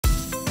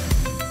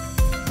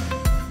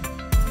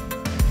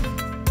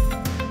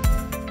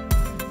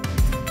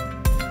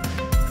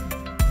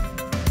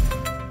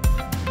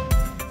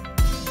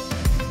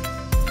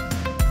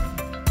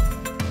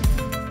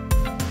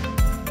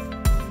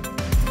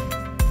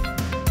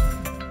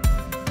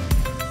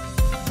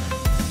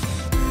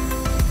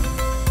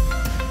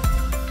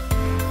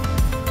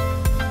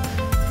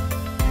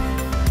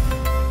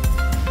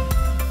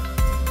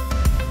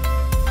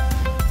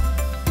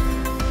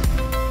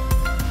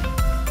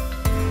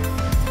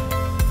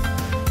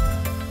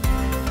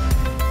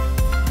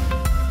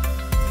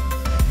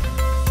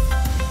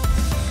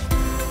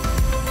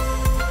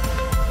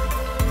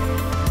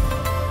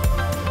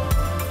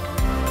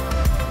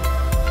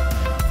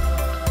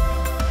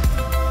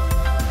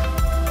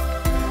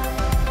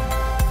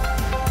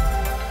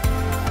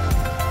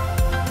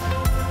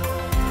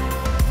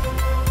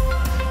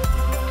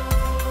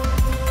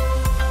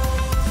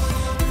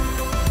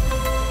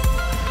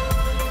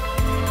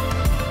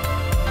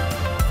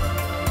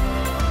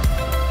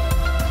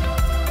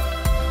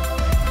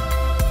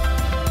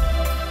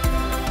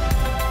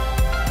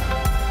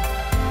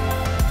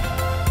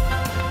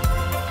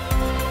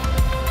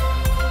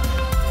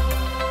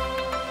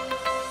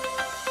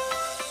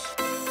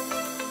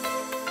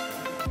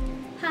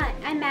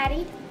I'm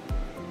Maddie.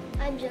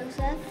 I'm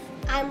Joseph.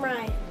 I'm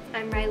Ryan.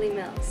 I'm Riley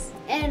Mills.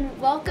 And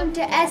welcome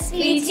to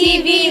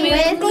SVTV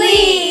with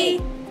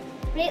Glee!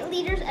 Great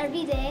leaders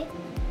every day.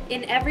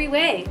 In every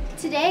way.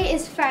 Today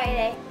is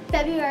Friday,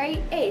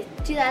 February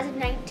 8th,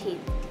 2019.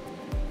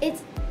 It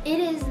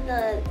is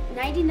the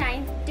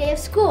 99th day of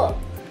school.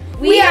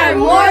 We are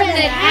more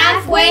than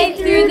halfway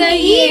through the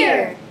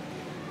year.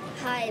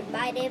 Hi,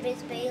 my name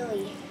is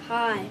Bailey.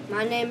 Hi,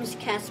 my name is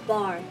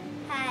Caspar.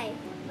 Hi,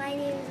 my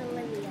name is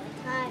Olivia.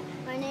 Hi,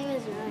 my name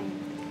is Ryan.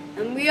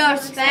 And we are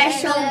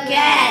special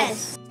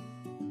guests.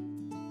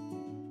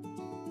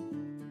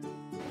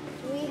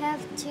 We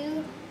have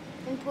two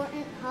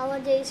important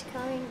holidays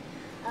coming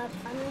up.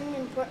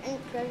 Important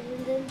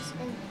presidents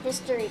in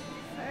history.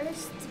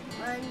 First,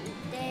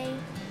 Monday,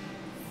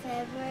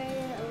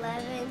 February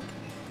 11th,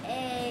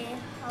 a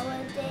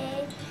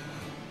holiday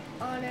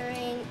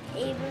honoring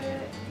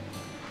Abraham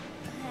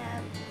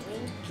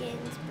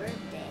Lincoln's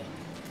birthday.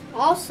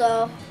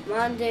 Also,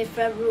 Monday,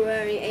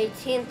 February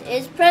 18th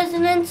is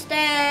President's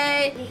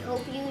Day. We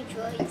hope you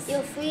enjoy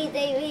your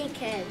 3-day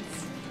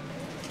weekends.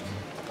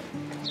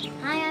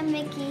 Hi, I'm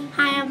Mickey.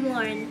 Hi, I'm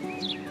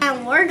Lauren.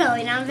 And we're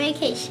going on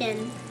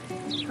vacation.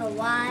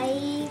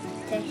 Hawaii,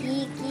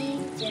 Tahiti,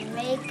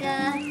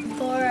 Jamaica,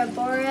 Bora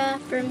Bora,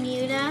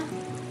 Bermuda.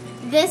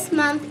 This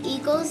month,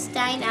 Eagles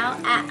dine out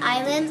at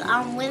Islands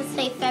on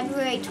Wednesday,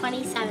 February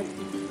 27th.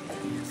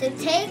 So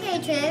take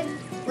a trip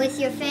with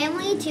your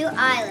family to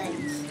Islands,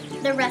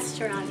 The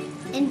restaurant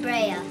in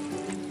Brea,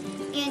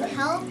 and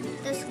help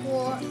the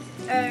school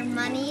earn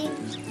money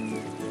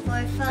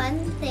for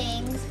fun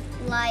things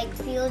like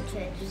field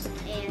trips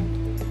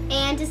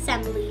and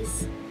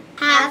assemblies.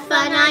 have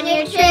fun on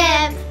your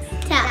trip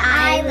to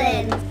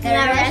Islands, the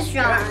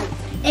restaurant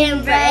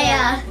in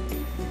Brea.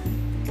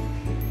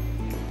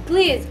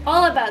 Glee is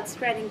all about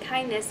spreading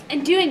kindness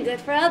and doing good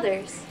for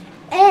others.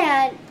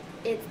 And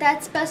it's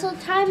that special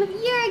time of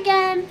year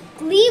again.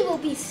 Glee will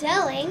be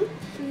selling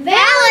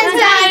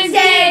Valentine's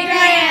Day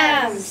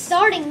grams!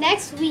 starting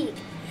next week.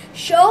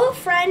 Show a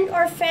friend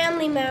or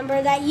family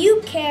member that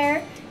you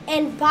care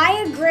and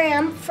buy a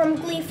gram from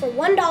Glee for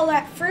 $1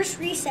 at first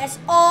recess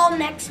all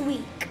next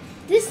week.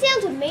 This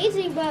sounds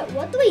amazing, but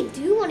what do we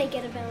do when I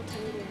get a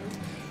Valentine's gram?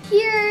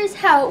 Here's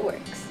how it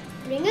works.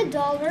 Bring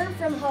 $1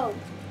 from home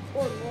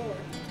or more.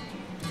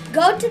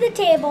 Go to the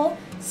table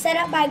set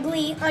up by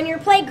Glee on your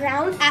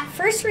playground at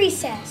first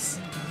recess.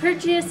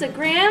 Purchase a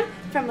gram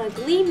from a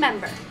Glee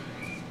member.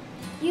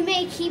 You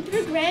may keep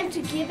your gram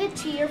to give it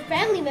to your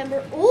family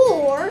member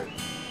or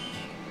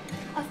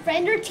a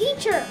friend or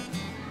teacher.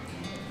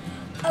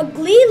 A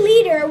Glee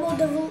leader will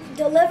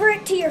deliver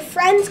it to your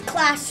friend's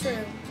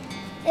classroom.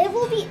 It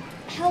will be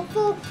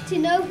helpful to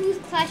know whose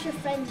class your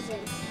friend is in.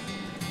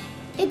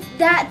 It's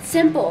that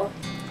simple.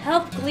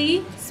 Help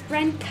Glee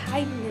spread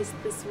kindness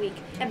this week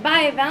and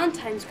buy a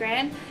Valentine's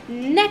gram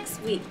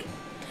next week.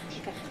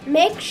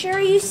 Make sure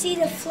you see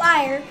the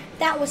flyer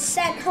that was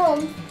sent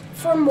home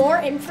for more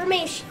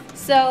information.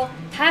 So,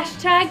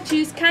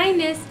 #choose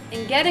kindness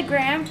and get a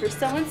gram for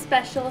someone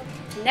special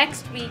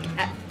next week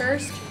at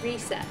first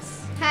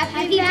recess.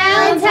 Happy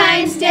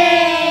Valentine's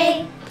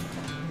Day!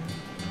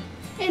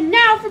 And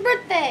now for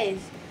birthdays.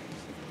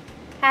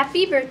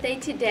 Happy birthday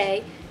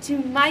today to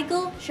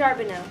Michael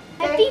Charbonneau.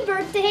 Happy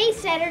birthday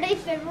Saturday,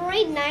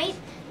 February 9th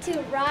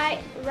to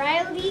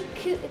Riley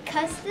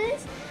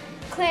Custis,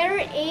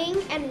 Clara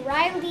Ng, and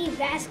Riley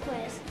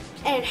Vasquez.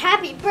 And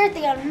happy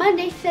birthday on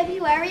Monday,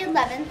 February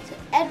 11th to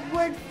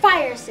Edward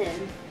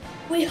Firesen.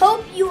 We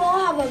hope you all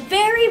have a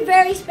very,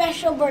 very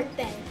special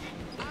birthday.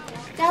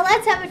 Now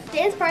let's have a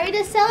dance party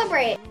to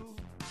celebrate.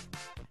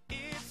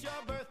 It's your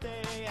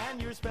birthday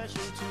and you're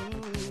special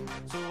too.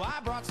 So I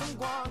brought some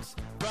guancs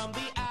from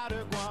the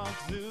outer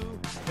Guanc Zoo.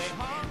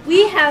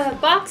 We have a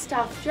box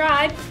top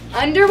drive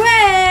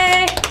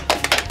underway.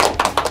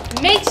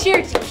 Make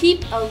sure to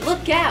keep a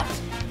lookout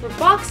for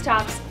box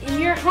tops in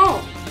your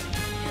home.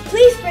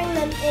 Please bring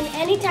them in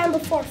anytime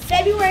before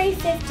February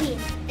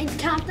 15th. And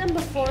count them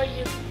before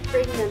you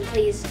bring them,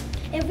 please.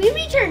 If we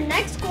reach our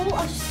next goal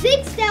of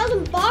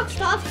 6,000 box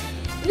tops,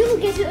 we will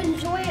get to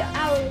enjoy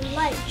our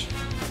lunch.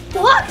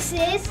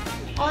 Boxes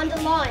on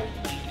the line.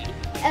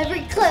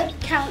 Every clip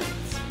counts,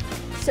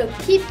 so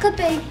keep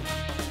clipping.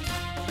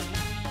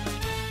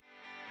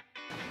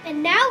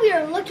 And now we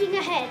are looking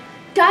ahead.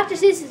 Dr.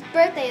 Seuss's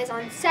birthday is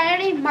on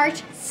Saturday,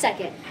 March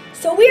 2nd.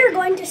 So we are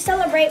going to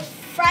celebrate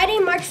Friday,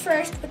 March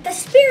 1st with the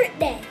Spirit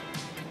Day.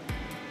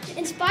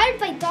 Inspired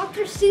by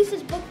Dr.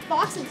 Seuss's book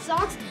Fox and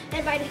Socks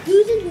and by the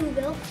Who's in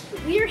Whoville,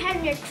 we are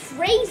having a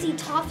crazy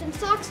Tops and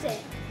Socks Day.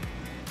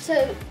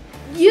 So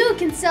you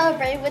can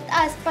celebrate with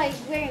us by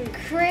wearing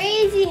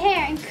crazy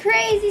hair and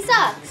crazy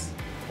socks.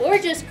 Or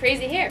just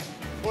crazy hair.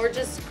 Or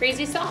just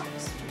crazy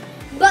socks.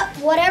 But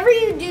whatever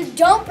you do,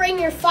 don't bring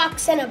your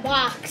fox in a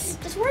box.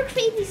 Just wear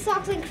crazy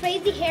socks and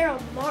crazy hair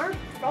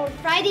on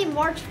Friday,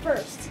 March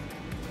 1st.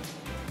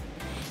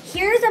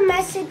 Here's a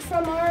message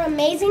from our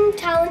amazing,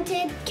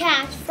 talented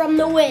cast from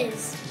The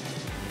Wiz.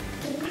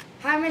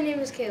 Hi, my name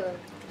is Caleb.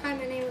 Hi,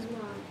 my name is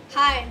Mom.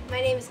 Hi,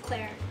 my name is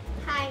Claire.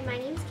 Hi, my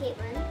name's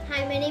Caitlin.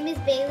 Hi, my name is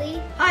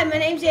Bailey. Hi, my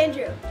name's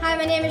Andrew. Hi,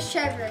 my name is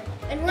Trevor,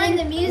 and we're in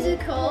the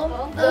musical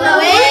The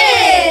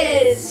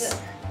Wiz!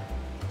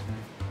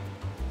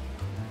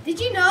 Did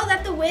you know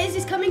that The Wiz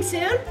is coming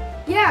soon?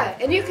 Yeah,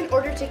 and you can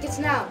order tickets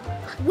now.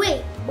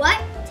 Wait, what?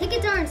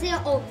 Tickets are on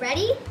sale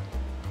already?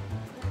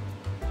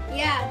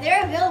 Yeah,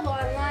 they're available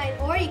online,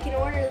 or you can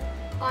order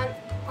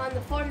on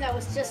the form that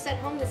was just sent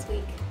home this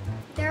week.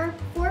 There are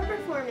 4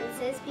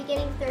 performances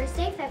beginning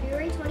Thursday,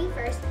 February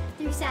 21st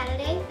through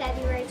Saturday,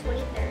 February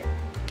 23rd.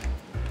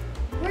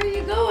 Where are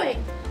you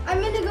going? I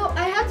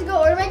have to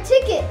go order my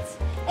tickets.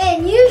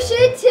 And you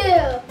should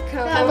too.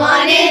 Come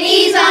on and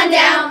ease on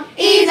down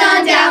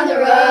the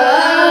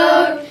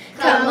road.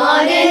 Come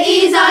on and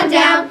ease on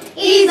down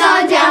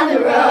the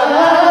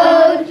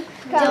road.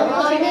 Come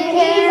on and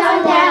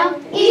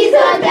ease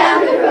on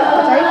down the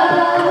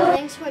road.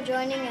 Thanks for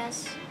joining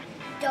us.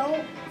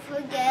 Don't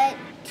forget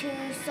to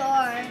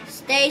soar.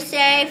 Stay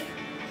safe.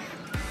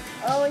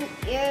 Own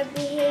your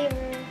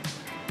behavior.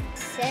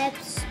 Accept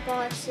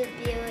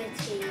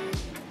responsibility.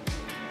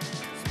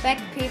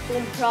 Respect people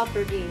and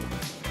property.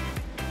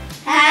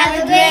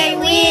 Have a great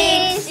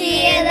week.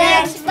 See you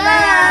next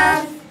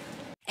month.